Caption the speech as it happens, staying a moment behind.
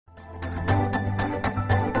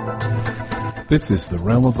This is the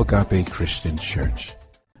Realm of Agape Christian Church.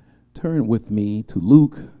 Turn with me to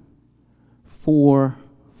Luke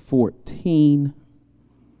 4:14.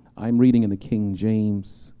 I'm reading in the King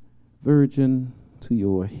James Version to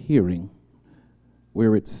your hearing,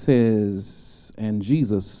 where it says, "And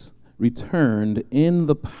Jesus returned in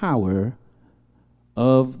the power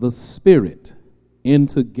of the Spirit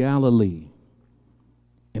into Galilee,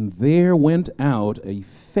 and there went out a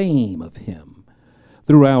fame of him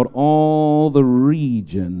throughout all the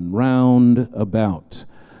region round about."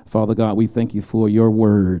 Father God, we thank you for your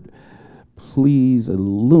word. Please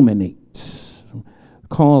illuminate,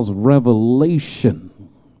 cause revelation,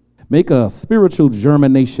 make a spiritual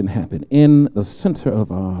germination happen in the center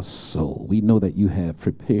of our soul. We know that you have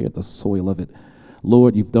prepared the soil of it.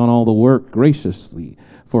 Lord, you've done all the work graciously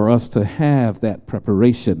for us to have that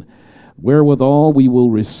preparation, wherewithal we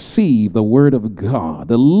will receive the word of God,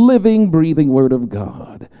 the living, breathing word of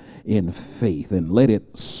God in faith, and let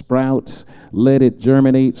it sprout, let it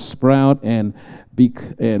germinate, sprout, and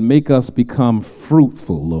make us become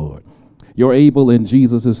fruitful, Lord. You're able in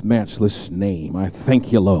Jesus' matchless name. I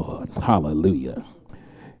thank you, Lord. Hallelujah.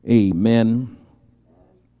 Amen.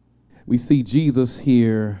 We see Jesus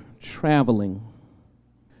here traveling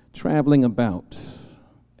about,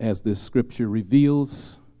 as this scripture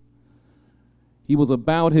reveals. He was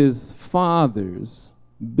about his Father's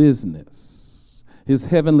business, his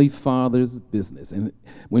heavenly Father's business. And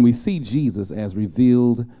when we see Jesus as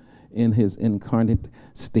revealed in his incarnate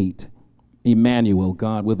state, Emmanuel,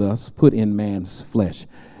 God with us, put in man's flesh,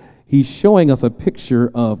 he's showing us a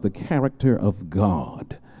picture of the character of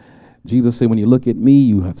God. Jesus said, "When you look at me,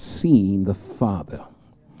 you have seen the Father."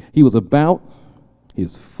 He was about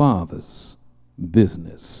his Father's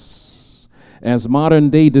business. As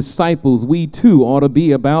modern-day disciples, we too ought to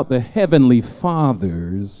be about the Heavenly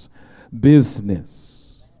Father's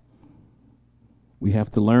business. We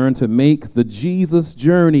have to learn to make the Jesus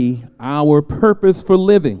journey our purpose for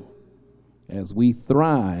living as we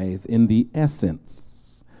thrive in the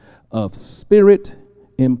essence of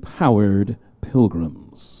Spirit-empowered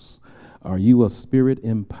pilgrims. Are you a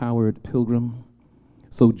Spirit-empowered pilgrim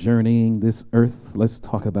sojourning this earth? Let's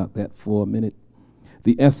talk about that for a minute.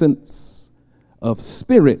 The essence of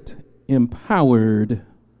Spirit-empowered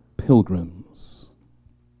pilgrims.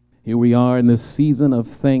 Here we are in this season of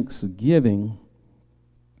Thanksgiving,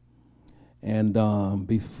 and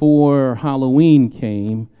before Halloween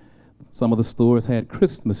came, some of the stores had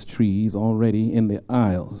Christmas trees already in the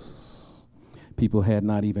aisles. People had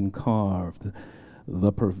not even carved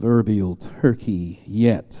the proverbial turkey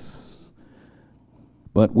yet.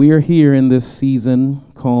 But we're here in this season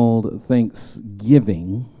called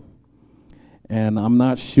Thanksgiving, and I'm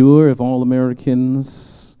not sure if all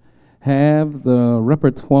Americans have the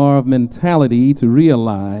repertoire of mentality to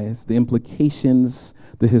realize the implications,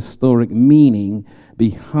 the historic meaning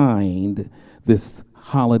behind this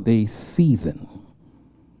holiday season.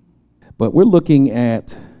 But we're looking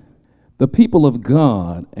at the people of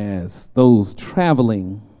God as those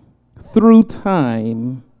traveling through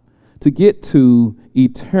time to get to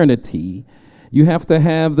eternity. You have to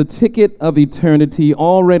have the ticket of eternity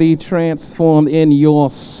already transformed in your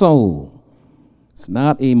soul. It's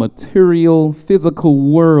not a material,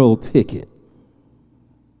 physical world ticket.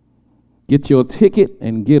 Get your ticket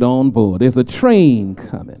and get on board. There's a train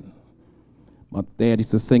coming. My dad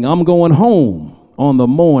used to sing, "I'm going home on the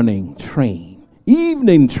morning train.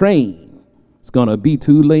 Evening train. It's going to be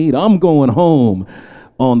too late. I'm going home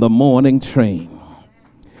on the morning train."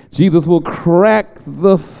 Jesus will crack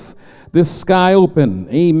this sky open.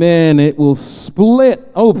 Amen. It will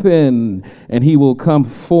split open, and he will come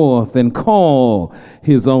forth and call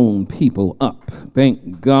his own people up.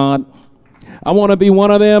 Thank God. I want to be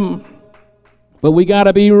one of them, but we got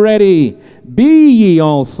to be ready. Be ye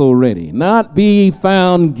also ready, not be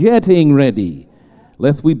found getting ready,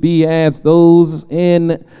 lest we be as those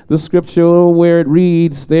in the scripture where it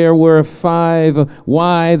reads, "There were 5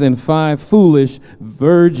 wise and 5 foolish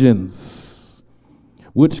virgins."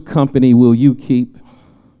 Which company will you keep?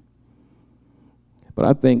 But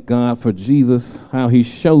I thank God for Jesus, how he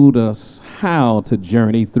showed us how to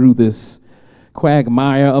journey through this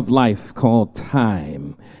quagmire of life called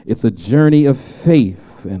time. It's a journey of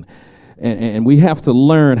faith, and we have to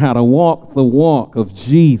learn how to walk the walk of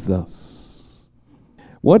Jesus.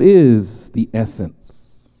 What is the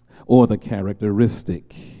essence or the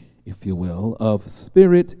characteristic, if you will, of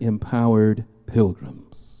Spirit-empowered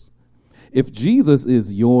pilgrims? If Jesus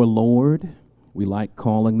is your Lord, we like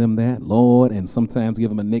calling them that, Lord, and sometimes give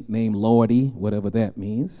him a nickname, Lordy, whatever that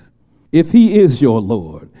means. If he is your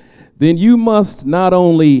Lord, then you must not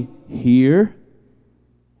only hear,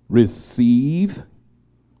 receive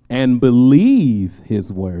and believe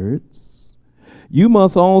his words, you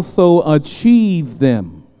must also achieve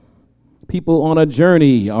them. People on a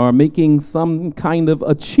journey are making some kind of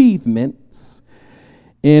achievements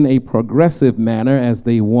in a progressive manner as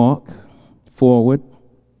they walk forward.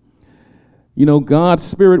 You know, God's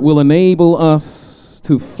Spirit will enable us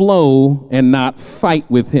to flow and not fight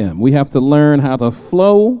with him. We have to learn how to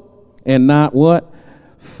flow and not what?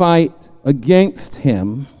 Fight against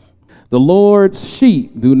him. The Lord's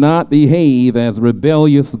sheep do not behave as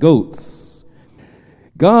rebellious goats.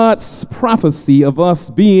 God's prophecy of us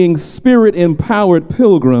being Spirit-empowered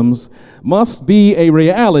pilgrims must be a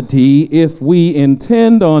reality if we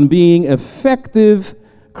intend on being effective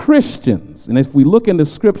Christians. And if we look in the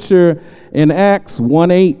scripture in Acts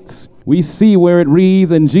 1:8, we see where it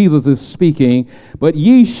reads, and Jesus is speaking, but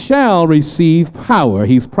ye shall receive power.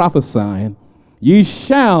 He's prophesying. Ye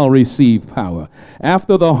shall receive power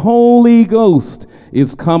after the Holy Ghost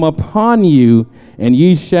is come upon you, and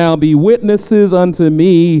ye shall be witnesses unto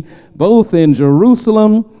me both in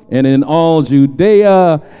Jerusalem and in all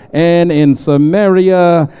Judea and in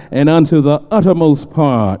Samaria and unto the uttermost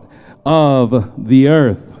part of the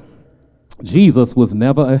earth. Jesus was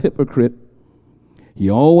never a hypocrite. He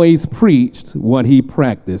always preached what he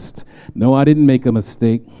practiced. No, I didn't make a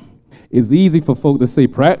mistake. It's easy for folk to say,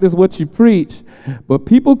 practice what you preach, but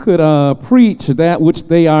people could preach that which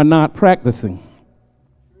they are not practicing.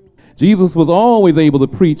 Jesus was always able to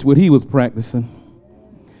preach what he was practicing.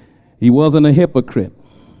 He wasn't a hypocrite.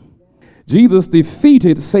 Jesus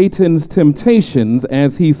defeated Satan's temptations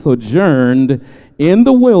as he sojourned in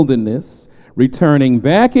the wilderness, returning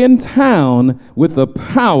back in town with the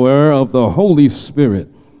power of the Holy Spirit,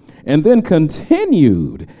 and then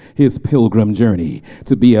continued his pilgrim journey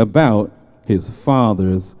to be about his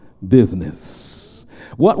Father's business.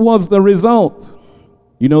 What was the result?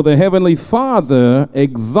 You know, the Heavenly Father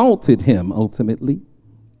exalted him ultimately.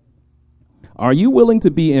 Are you willing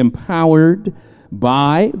to be empowered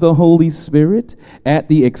by the Holy Spirit at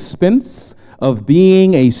the expense of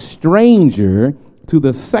being a stranger to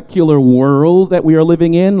the secular world that we are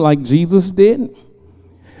living in like Jesus did?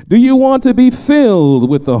 Do you want to be filled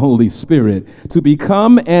with the Holy Spirit to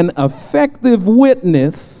become an effective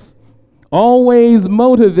witness, always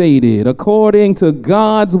motivated according to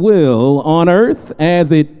God's will on earth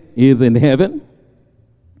as it is in heaven?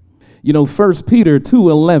 You know, 1 Peter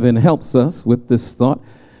 2:11 helps us with this thought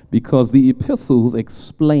because the epistles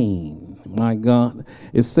explain. My God.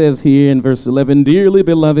 It says here in verse 11, dearly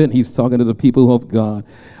beloved, he's talking to the people of God,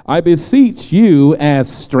 I beseech you as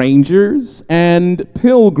strangers and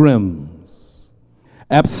pilgrims,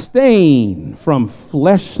 abstain from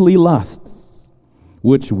fleshly lusts,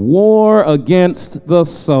 which war against the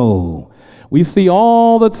soul. We see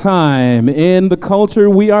all the time in the culture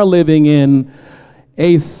we are living in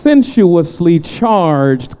a sensuously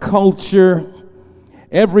charged culture.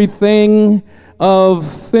 Everything of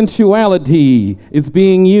sensuality is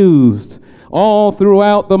being used all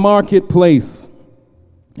throughout the marketplace.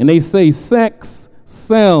 And they say sex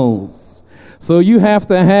sells. So you have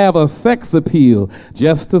to have a sex appeal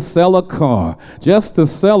just to sell a car, just to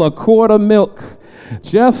sell a quart of milk,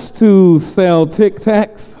 just to sell Tic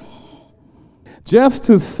Tacs, just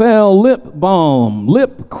to sell lip balm,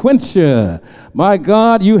 lip quencher. My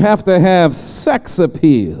God, you have to have sex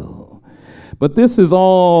appeal. But this is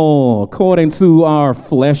all according to our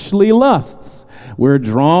fleshly lusts. We're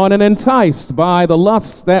drawn and enticed by the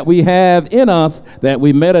lusts that we have in us that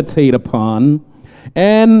we meditate upon.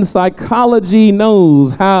 And psychology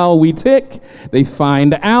knows how we tick. They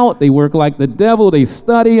find out. They work like the devil. They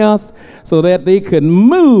study us so that they can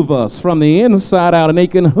move us from the inside out, and they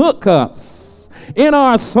can hook us in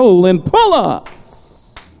our soul and pull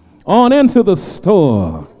us on into the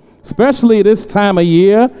store, especially this time of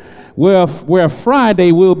year where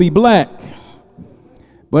Friday will be black.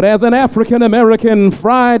 But as an African American,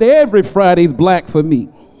 every Friday's black for me.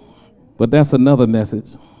 But that's another message.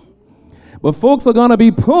 But folks are going to be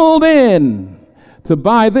pulled in to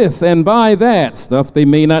buy this and buy that stuff they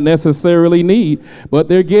may not necessarily need, but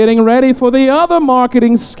they're getting ready for the other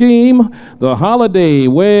marketing scheme, the holiday,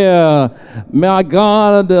 where, my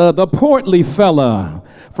God, the portly fella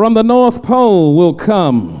from the North Pole will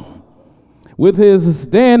come with his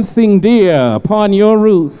dancing deer upon your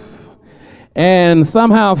roof and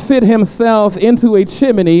somehow fit himself into a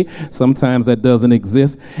chimney, sometimes that doesn't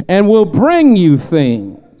exist, and will bring you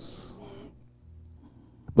things.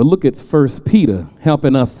 But look at 1 Peter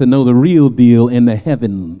helping us to know the real deal in the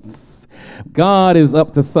heavens. God is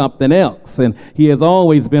up to something else, and he has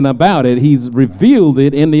always been about it. He's revealed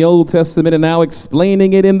it in the Old Testament and now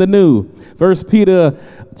explaining it in the New. 1 Peter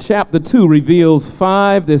chapter 2 reveals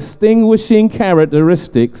 5 distinguishing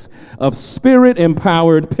characteristics of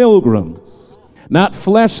spirit-empowered pilgrims, not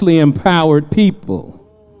fleshly empowered people,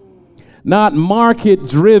 not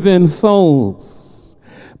market-driven souls,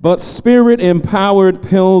 but spirit-empowered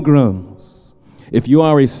pilgrims. If you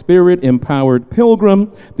are a spirit-empowered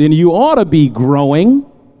pilgrim, then you ought to be growing.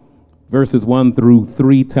 Verses 1 through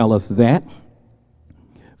 3 tell us that.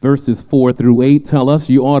 Verses 4 through 8 tell us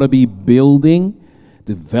you ought to be building,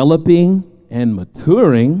 developing, and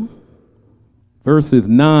maturing. Verses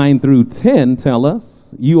 9 through 10 tell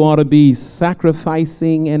us you ought to be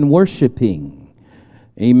sacrificing and worshiping.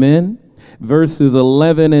 Amen. Verses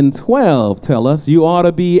 11 and 12 tell us you ought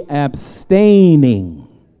to be abstaining.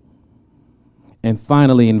 And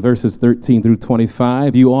finally, in verses 13 through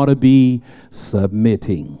 25, you ought to be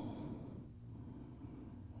submitting.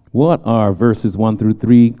 What are verses 1 through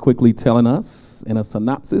 3 quickly telling us in a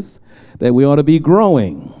synopsis? That we ought to be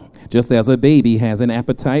growing. Just as a baby has an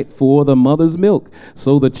appetite for the mother's milk,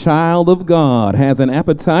 so the child of God has an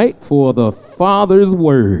appetite for the Father's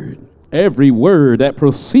word. Every word that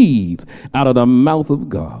proceeds out of the mouth of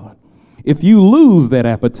God. If you lose that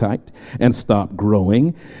appetite and stop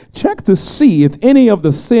growing, check to see if any of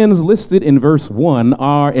the sins listed in verse 1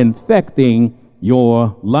 are infecting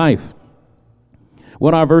your life.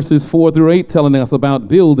 What are verses 4 through 8 telling us about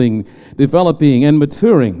building, developing, and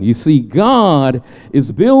maturing? You see, God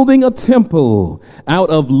is building a temple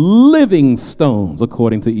out of living stones,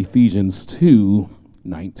 according to Ephesians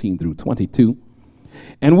 2:19 through 22.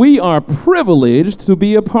 And we are privileged to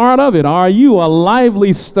be a part of it. Are you a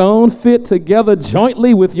lively stone fit together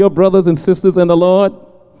jointly with your brothers and sisters in the Lord?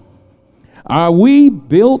 Are we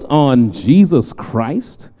built on Jesus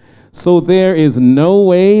Christ? So there is no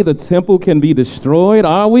way the temple can be destroyed,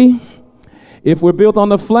 are we? If we're built on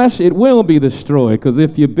the flesh, it will be destroyed. Because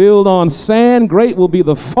if you build on sand, great will be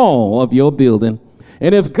the fall of your building.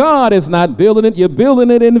 And if God is not building it, you're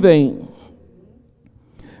building it in vain.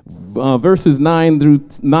 Verses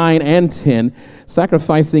 9 and 10,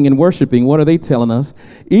 sacrificing and worshiping, what are they telling us?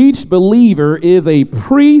 Each believer is a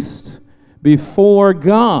priest before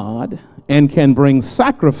God and can bring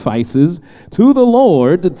sacrifices to the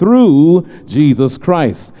Lord through Jesus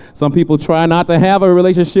Christ. Some people try not to have a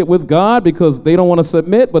relationship with God because they don't want to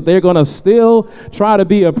submit, but they're going to still try to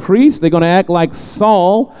be a priest. They're going to act like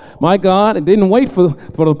Saul. My God, it didn't wait for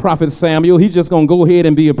the prophet Samuel. He's just going to go ahead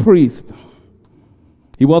and be a priest.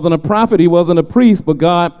 He wasn't a prophet, he wasn't a priest, but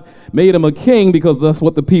God made him a king because that's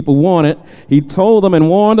what the people wanted. He told them and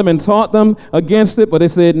warned them and taught them against it, but they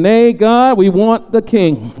said, nay, God, we want the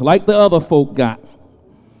king, like the other folk got.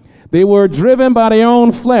 They were driven by their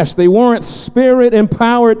own flesh. They weren't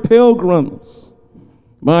spirit-empowered pilgrims.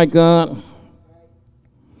 My God,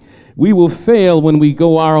 we will fail when we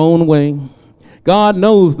go our own way. God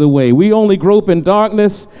knows the way. We only grope in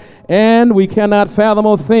darkness, and we cannot fathom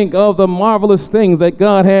or think of the marvelous things that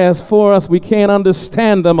God has for us. We can't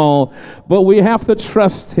understand them all, but we have to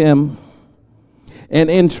trust him. And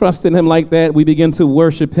in trusting him like that, we begin to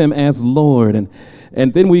worship him as Lord.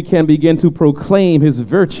 And then we can begin to proclaim his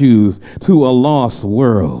virtues to a lost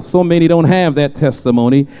world. So many don't have that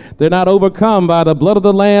testimony. They're not overcome by the blood of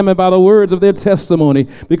the Lamb and by the words of their testimony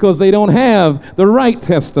because they don't have the right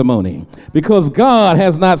testimony. Because God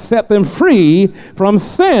has not set them free from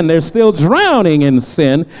sin. They're still drowning in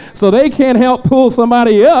sin. So they can't help pull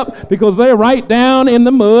somebody up because they're right down in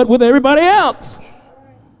the mud with everybody else.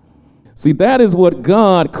 See, that is what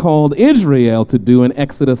God called Israel to do in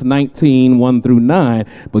Exodus 19, 1 through 9.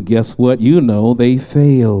 But guess what? You know, they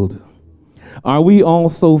failed. Are we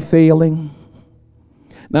also failing?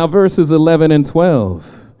 Now, verses 11 and 12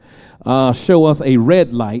 show us a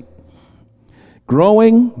red light.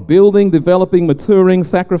 Growing, building, developing, maturing,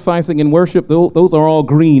 sacrificing, and worship, those are all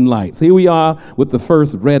green lights. Here we are with the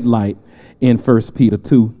first red light in 1 Peter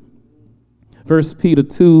 2. 1 Peter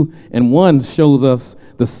 2 and 1 shows us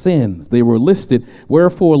the sins. They were listed.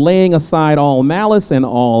 Wherefore, laying aside all malice and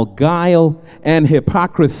all guile and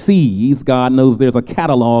hypocrisies. God knows there's a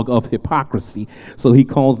catalog of hypocrisy, so he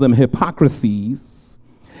calls them hypocrisies.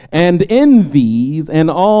 And envies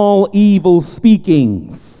and all evil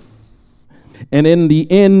speakings. And in the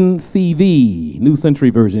NCV, New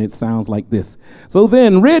Century Version, it sounds like this. So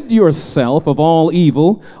then rid yourself of all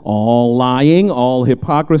evil, all lying, all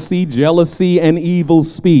hypocrisy, jealousy, and evil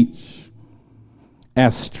speech.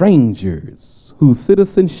 As strangers whose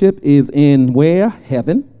citizenship is in where?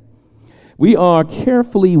 Heaven. We are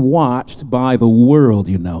carefully watched by the world,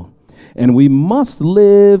 you know. and we must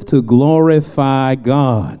live to glorify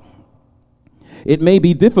God. It may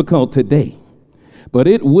be difficult today, but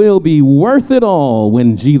it will be worth it all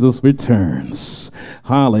when Jesus returns.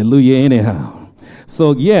 Hallelujah, anyhow.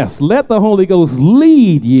 So yes, let the Holy Ghost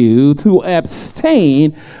lead you to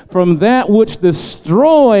abstain from that which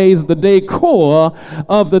destroys the decor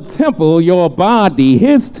of the temple, your body.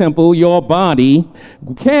 His temple, your body,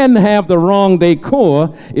 can have the wrong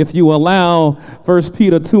decor if you allow 1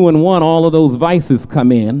 Peter 2:1, all of those vices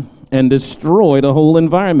come in and destroy the whole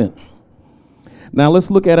environment. Now let's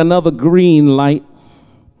look at another green light.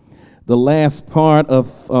 The last part of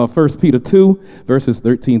 1 Peter 2, verses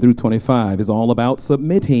 13 through 25 is all about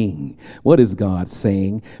submitting. What is God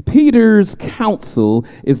saying? Peter's counsel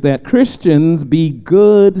is that Christians be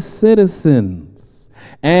good citizens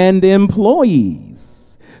and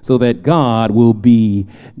employees so that God will be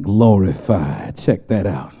glorified. Check that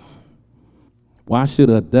out. Why should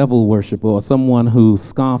a devil worshiper or someone who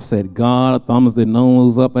scoffs at God, thumbs their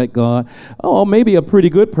nose up at God, or maybe a pretty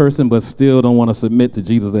good person but still don't want to submit to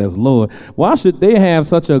Jesus as Lord, why should they have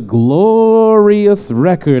such a glorious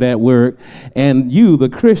record at work? And you, the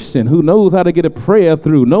Christian who knows how to get a prayer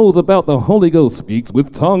through, knows about the Holy Ghost, speaks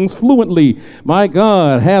with tongues fluently, my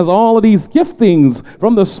God, has all of these giftings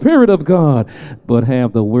from the Spirit of God, but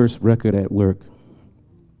have the worst record at work.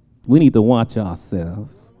 We need to watch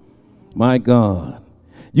ourselves. My God.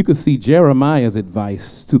 You could see Jeremiah's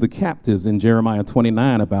advice to the captives in Jeremiah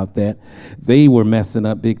 29 about that. They were messing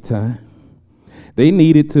up big time. They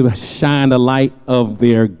needed to shine the light of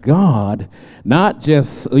their God, not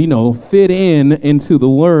just, fit into the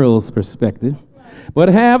world's perspective, but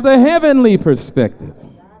have the heavenly perspective.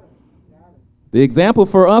 The example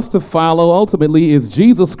for us to follow ultimately is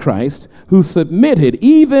Jesus Christ, who submitted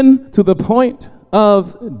even to the point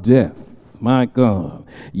of death. My God,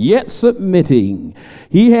 yet submitting.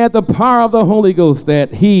 He had the power of the Holy Ghost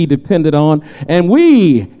that he depended on, and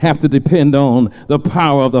we have to depend on the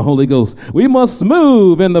power of the Holy Ghost. We must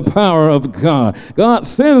move in the power of God. God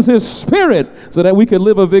sends his Spirit so that we can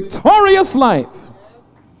live a victorious life.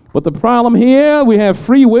 But the problem here, we have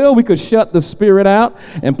free will. We could shut the Spirit out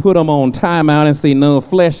and put them on timeout and say, no,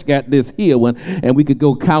 flesh got this here one, and we could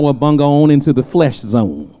go cowabunga on into the flesh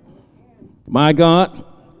zone. My God.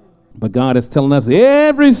 But God is telling us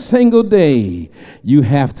every single day you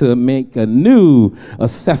have to make a new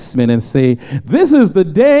assessment and say, this is the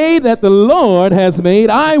day that the Lord has made.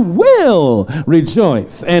 I will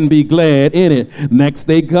rejoice and be glad in it. Next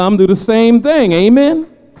day come, do the same thing. Amen.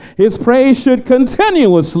 His praise should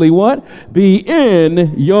continuously what? Be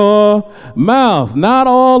in your mouth. Not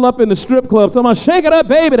all up in the strip club. Talking about, shake it up,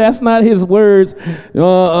 baby. That's not his words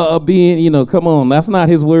come on. That's not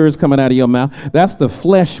his words coming out of your mouth. That's the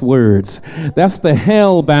flesh words. That's the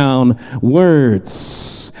hell-bound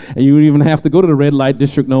words. And you don't even have to go to the red light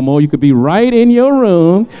district no more. You could be right in your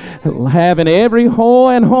room, having every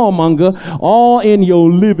whore and whoremonger all in your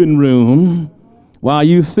living room, while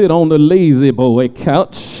you sit on the lazy boy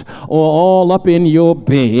couch or all up in your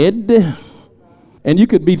bed. And you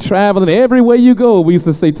could be traveling everywhere you go. We used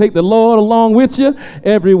to say, take the Lord along with you.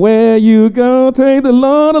 Everywhere you go, take the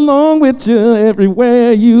Lord along with you.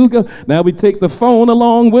 Everywhere you go. Now we take the phone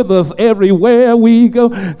along with us everywhere we go.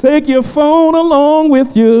 Take your phone along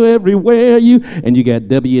with you everywhere you. And you got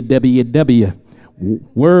WWW,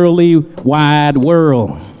 worldly wide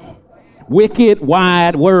world. Wicked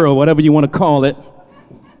wide world, whatever you want to call it.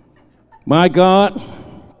 My God.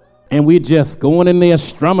 And we're just going in there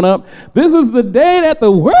strumming up. This is the day that the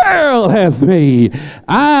world has made.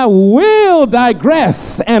 I will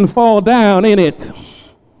digress and fall down in it.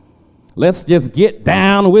 Let's just get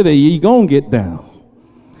down with it. You're going to get down.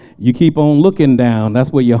 You keep on looking down.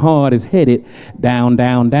 That's where your heart is headed. Down,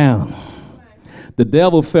 down, down. The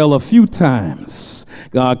devil fell a few times.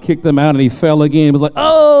 God kicked him out and he fell again. It was like,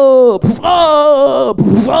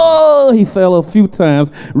 he fell a few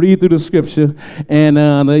times. Read through the scripture. And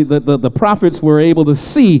the prophets were able to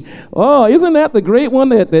see, isn't that the great one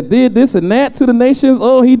that did this and that to the nations?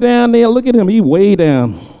 Oh, he down there. Look at him. He way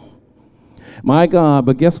down. My God,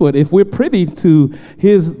 but guess what? If we're privy to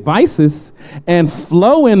his vices and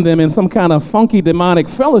flow in them in some kind of funky demonic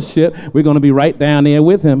fellowship, we're going to be right down there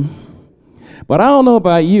with him. But I don't know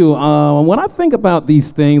about you. When I think about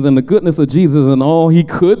these things and the goodness of Jesus and all he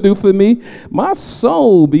could do for me, my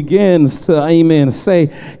soul begins to, say,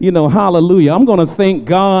 hallelujah. I'm going to thank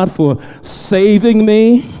God for saving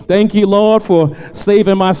me. Thank you, Lord, for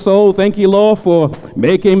saving my soul. Thank you, Lord, for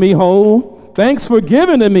making me whole. Thanks for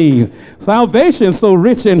giving to me salvation so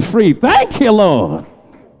rich and free. Thank you, Lord.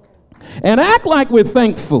 And act like we're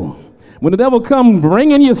thankful. When the devil come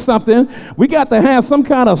bringing you something, we got to have some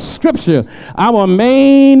kind of scripture. Our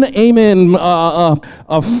main, amen,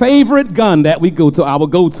 a favorite gun that we go to, our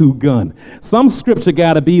go-to gun. Some scripture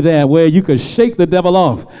got to be there where you could shake the devil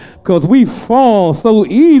off, because we fall so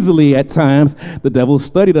easily at times. The devil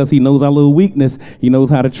studied us. He knows our little weakness. He knows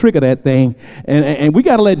how to trigger that thing. And we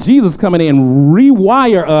got to let Jesus come in and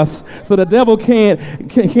rewire us so the devil can't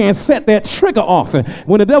set that trigger off. And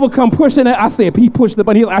when the devil come pushing it, I said, he pushed the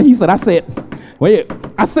button. He said, wait,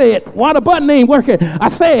 I said, why the button ain't working? I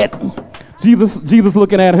said, Jesus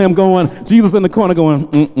looking at him going, Jesus in the corner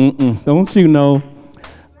going, don't you know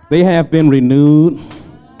they have been renewed?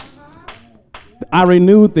 I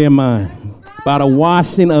renewed their mind by the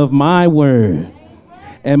washing of my word.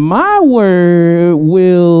 And my word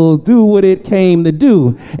will do what it came to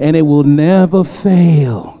do, and it will never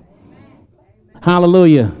fail.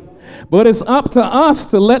 Hallelujah. But it's up to us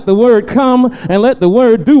to let the word come and let the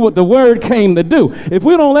word do what the word came to do. If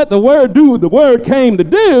we don't let the word do what the word came to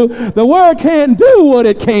do, the word can't do what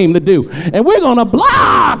it came to do. And we're going to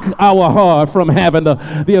block our heart from having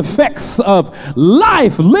the effects of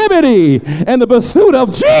life, liberty, and the pursuit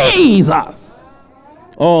of Jesus.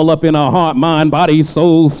 All up in our heart, mind, body,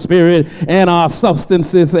 soul, spirit, and our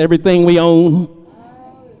substances, everything we own.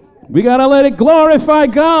 We got to let it glorify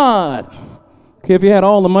God. Okay, if you had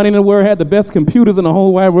all the money in the world, had the best computers in the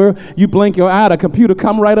whole wide world, you blink your eye, the computer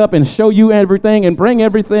come right up and show you everything and bring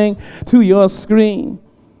everything to your screen.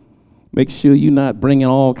 Make sure you're not bringing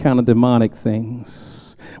all kind of demonic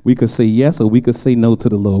things. We could say yes or we could say no to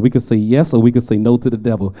the Lord. We could say yes or we could say no to the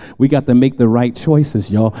devil. We got to make the right choices,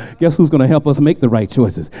 y'all. Guess who's going to help us make the right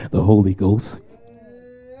choices? The Holy Ghost.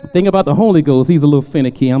 Thing about the Holy Ghost, he's a little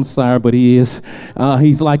finicky. I'm sorry, but he is.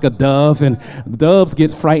 He's like a dove, and doves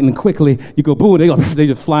get frightened quickly. You go, boo, they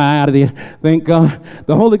just fly out of there. Thank God.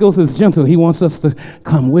 The Holy Ghost is gentle. He wants us to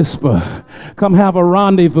come whisper. Come have a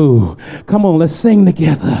rendezvous. Come on, let's sing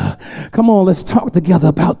together. Come on, let's talk together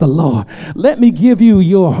about the Lord. Let me give you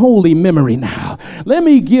your holy memory now. Let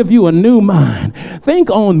me give you a new mind. Think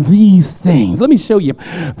on these things. Let me show you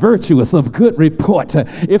virtuous of good report.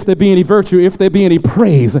 If there be any virtue, if there be any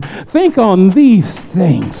praise, think on these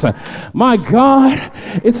things. My God,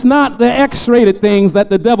 it's not the X-rated things that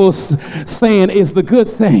the devil's saying is the good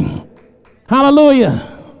thing.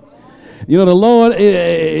 Hallelujah. You know, the Lord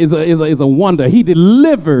is a wonder. He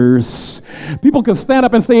delivers. People can stand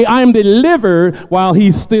up and say, I am delivered, while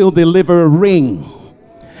he's still delivering.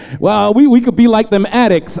 Well, we could be like them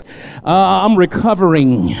addicts. I'm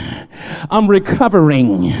recovering.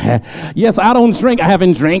 Yes, I don't drink. I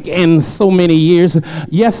haven't drank in so many years.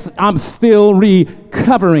 Yes, I'm still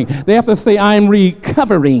recovering. They have to say, I'm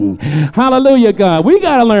recovering. Hallelujah, God. We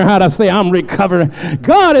got to learn how to say, I'm recovering.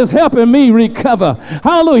 God is helping me recover.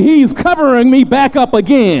 Hallelujah. He's covering me back up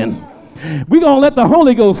again. We're going to let the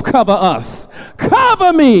Holy Ghost cover us.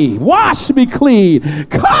 Cover me. Wash me clean.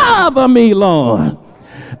 Cover me, Lord.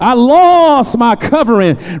 I lost my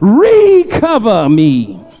covering. Recover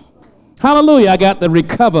me. Hallelujah. I got to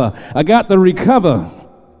recover.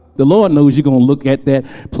 The Lord knows you're going to look at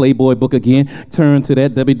that Playboy book again. Turn to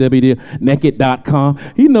that www.naked.com.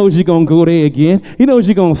 He knows you're going to go there again. He knows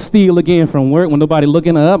you're going to steal again from work when nobody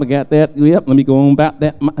looking up. I got that. Yep, let me go on about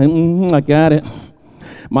that. I got it.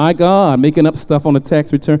 My God, making up stuff on the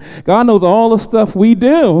tax return. God knows all the stuff we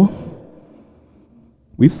do.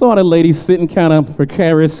 We saw that lady sitting kind of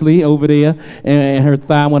precariously over there, and her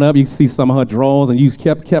thigh went up. You see some of her drawers, and you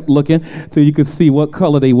kept looking till you could see what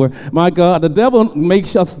color they were. My God, the devil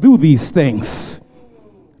makes us do these things.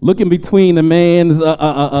 Looking between the man's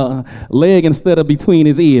leg instead of between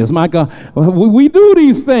his ears. My God, we do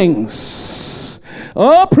these things.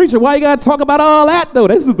 Oh, preacher, why you got to talk about all that, though?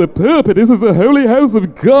 This is the pulpit. This is the holy house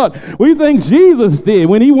of God. What do you think Jesus did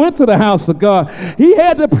when he went to the house of God? He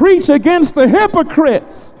had to preach against the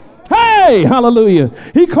hypocrites. Hey, hallelujah.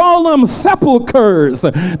 He called them sepulchers.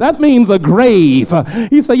 That means a grave.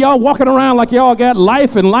 He said, y'all walking around like y'all got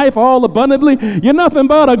life and life all abundantly. You're nothing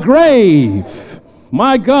but a grave.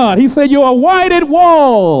 My God. He said, you're a whited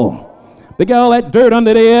wall. They got all that dirt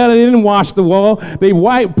under there. They didn't wash the wall. They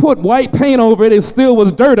put white paint over it. It still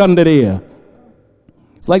was dirt under there.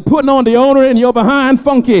 It's like putting on deodorant and you're behind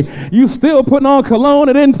funky. You still putting on cologne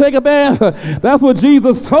and didn't take a bath. That's what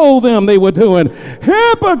Jesus told them they were doing.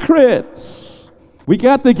 Hypocrites. We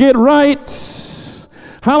got to get right.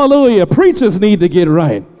 Hallelujah. Preachers need to get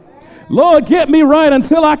right. Lord, get me right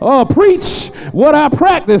until I preach what I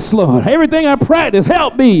practice, Lord. Everything I practice,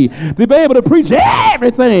 help me to be able to preach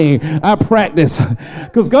everything I practice.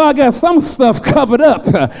 Because God got some stuff covered up.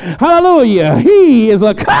 Hallelujah. He is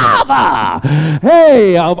a cover,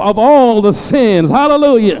 hey, of all the sins.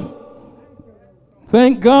 Hallelujah.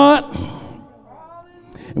 Thank God.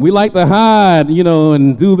 And we like to hide,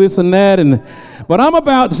 and do this and that, but I'm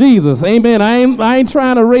about Jesus. Amen. I ain't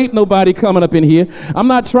trying to rape nobody coming up in here. I'm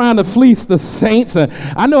not trying to fleece the saints.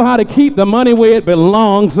 I know how to keep the money where it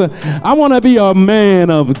belongs. I want to be a man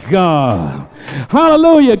of God.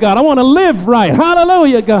 Hallelujah, God. I want to live right.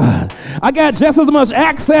 Hallelujah, God. I got just as much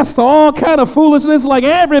access to all kind of foolishness like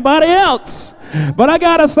everybody else. But I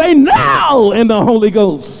got to say now in the Holy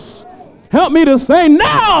Ghost. Help me to say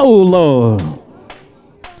now, Lord.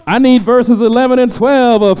 I need verses 11 and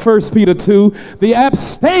 12 of 1 Peter 2, the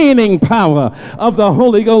abstaining power of the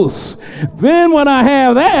Holy Ghost. Then when I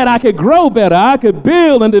have that, I could grow better. I could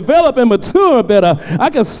build and develop and mature better. I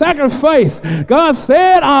could sacrifice. God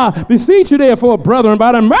said, I beseech you therefore, brethren,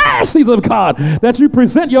 by the mercies of God, that you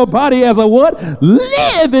present your body as a what?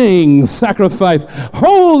 Living sacrifice,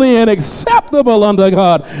 holy and acceptable unto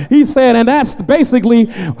God. He said, and that's basically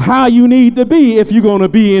how you need to be if you're going to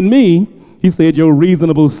be in me. He said, your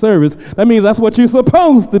reasonable service. That means that's what you're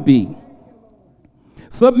supposed to be.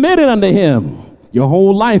 Submitted unto him. Your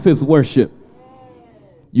whole life is worship.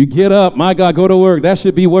 You get up, my God, go to work. That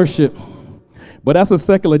should be worship. But that's a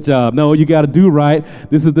secular job. No, you got to do right.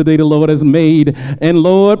 This is the day the Lord has made. And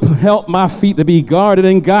Lord, help my feet to be guarded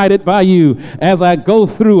and guided by you as I go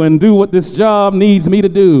through and do what this job needs me to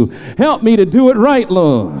do. Help me to do it right,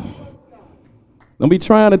 Lord. Don't be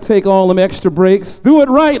trying to take all them extra breaks. Do it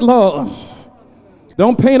right, Lord.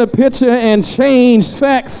 Don't paint a picture and change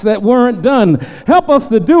facts that weren't done. Help us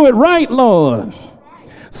to do it right, Lord.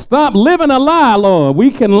 Stop living a lie, Lord. We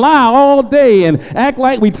can lie all day and act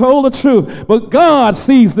like we told the truth, but God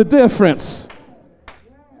sees the difference.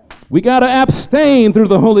 We got to abstain through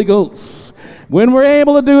the Holy Ghost. When we're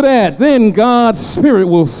able to do that, then God's Spirit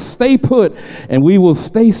will stay put and we will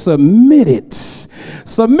stay submitted.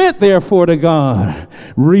 Submit, therefore, to God.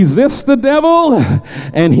 Resist the devil,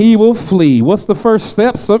 and he will flee. What's the first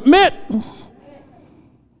step? Submit.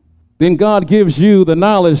 Then God gives you the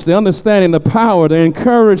knowledge, the understanding, the power, the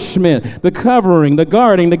encouragement, the covering, the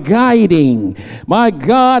guarding, the guiding. My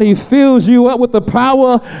God, he fills you up with the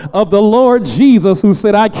power of the Lord Jesus, who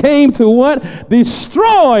said, I came to what?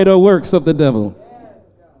 Destroy the works of the devil.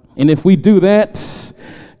 And if we do that,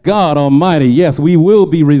 God Almighty, yes, we will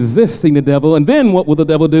be resisting the devil. And then what will the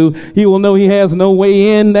devil do? He will know he has no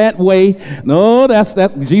way in that way. No, that's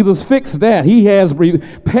Jesus fixed that. He has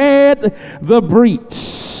repaired the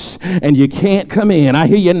breach. And you can't come in. I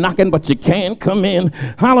hear you knocking, but you can't come in.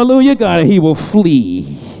 Hallelujah, God. And he will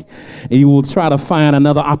flee. And he will try to find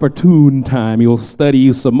another opportune time. He will study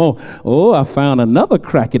you some more. Oh, I found another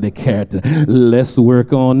crack in the character. Let's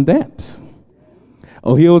work on that.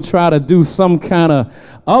 Or he'll try to do some kind of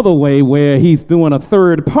other way where he's doing a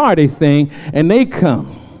third party thing and they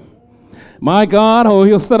come. My God, or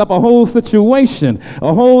he'll set up a whole situation,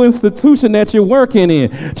 a whole institution that you're working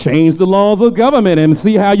in. Change the laws of government and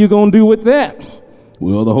see how you're going to do with that.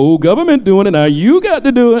 Well, the whole government doing it, now you got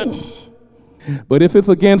to do it. But if it's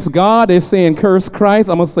against God, they're saying curse Christ.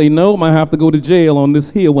 I'm going to say no, I might have to go to jail on this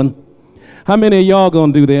here one. How many of y'all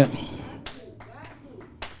going to do that?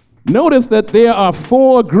 Notice that there are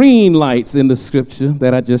 4 green lights in the scripture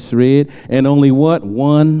that I just read, and only what?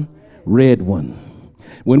 1 red one.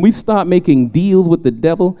 When we start making deals with the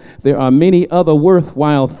devil, there are many other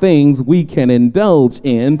worthwhile things we can indulge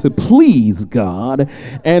in to please God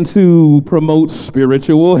and to promote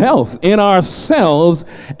spiritual health in ourselves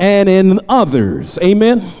and in others.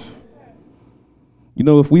 Amen. You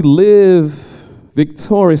know, if we live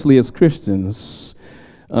victoriously as Christians,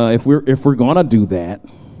 if we're going to do that,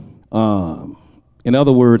 in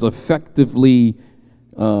other words, effectively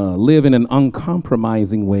live in an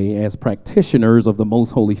uncompromising way as practitioners of the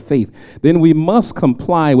most holy faith, then we must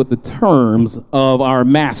comply with the terms of our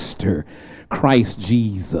master, Christ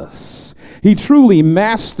Jesus. He truly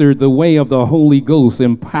mastered the way of the Holy Ghost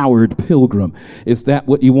empowered pilgrim. Is that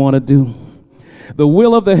what you want to do? The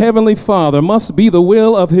will of the Heavenly Father must be the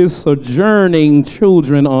will of his sojourning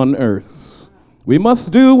children on earth. We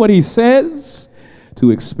must do what he says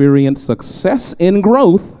to experience success in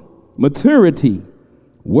growth, maturity,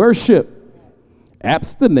 worship,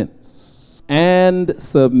 abstinence, and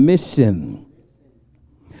submission.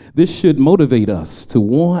 This should motivate us to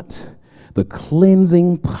want the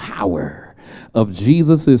cleansing power of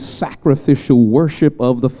Jesus' sacrificial worship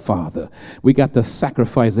of the Father. We got to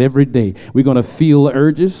sacrifice every day. We're going to feel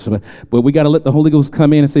urges, but we got to let the Holy Ghost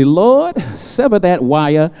come in and say, Lord, sever that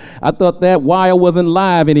wire. I thought that wire wasn't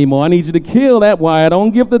live anymore. I need you to kill that wire.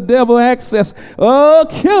 Don't give the devil access. Oh,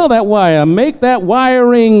 kill that wire. Make that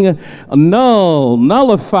wiring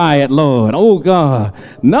nullify it, Lord. Oh, God,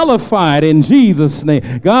 nullify it in Jesus'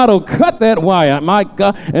 name. God will cut that wire, my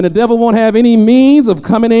God, and the devil won't have any means of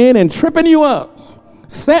coming in and tripping you up,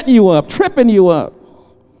 setting you up, tripping you up,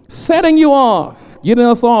 setting you off, getting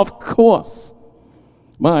us off course.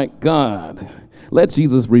 My God, let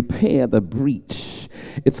Jesus repair the breach.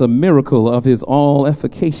 It's a miracle of his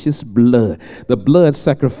all-efficacious blood. The blood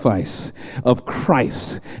sacrifice of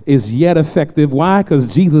Christ is yet effective. Why?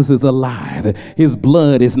 Because Jesus is alive. His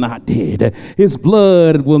blood is not dead. His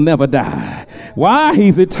blood will never die. Why?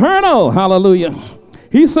 He's eternal. Hallelujah.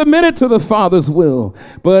 He submitted to the Father's will,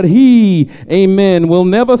 but he, amen, will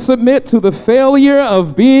never submit to the failure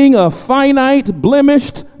of being a finite,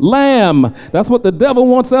 blemished lamb. That's what the devil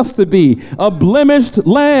wants us to be, a blemished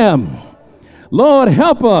lamb. Lord,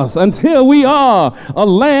 help us until we are a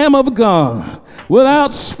Lamb of God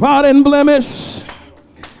without spot and blemish.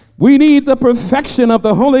 We need the perfection of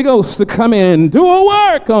the Holy Ghost to come in. Do a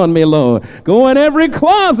work on me, Lord. Go in every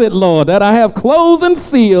closet, Lord, that I have closed and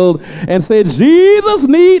sealed, and say, Jesus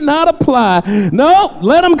need not apply. No,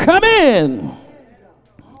 let him come in.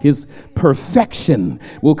 His perfection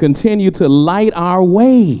will continue to light our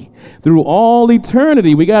way through all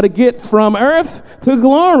eternity. We got to get from earth to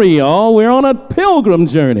glory, y'all. We're on a pilgrim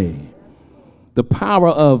journey. The power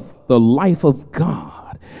of the life of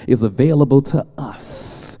God is available to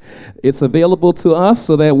us. It's available to us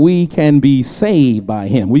so that we can be saved by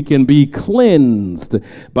him. We can be cleansed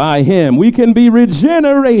by him. We can be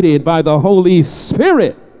regenerated by the Holy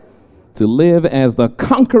Spirit to live as the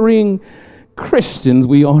conquering Christians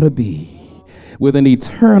we ought to be, with an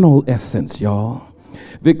eternal essence, y'all,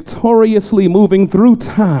 victoriously moving through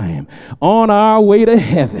time on our way to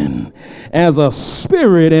heaven as a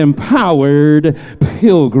spirit-empowered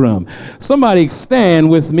pilgrim. Somebody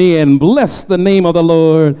stand with me and bless the name of the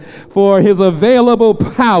Lord for his available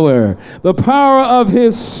power. The power of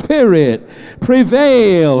his Spirit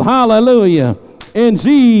prevail. Hallelujah. In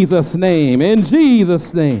Jesus' name. In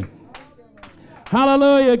Jesus' name.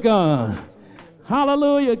 Hallelujah, God.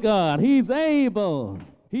 Hallelujah, God. He's able.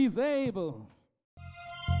 He's able.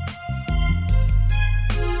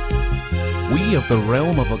 We of the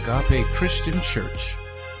Realm of Agape Christian Church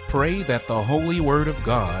pray that the Holy Word of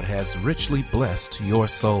God has richly blessed your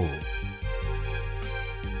soul.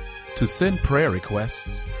 To send prayer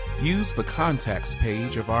requests, use the contacts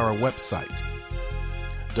page of our website,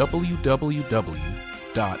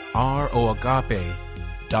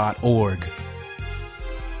 www.roagape.org.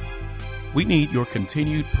 We need your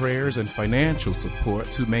continued prayers and financial support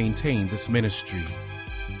to maintain this ministry.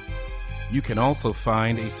 You can also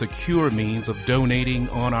find a secure means of donating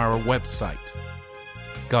on our website.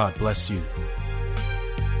 God bless you.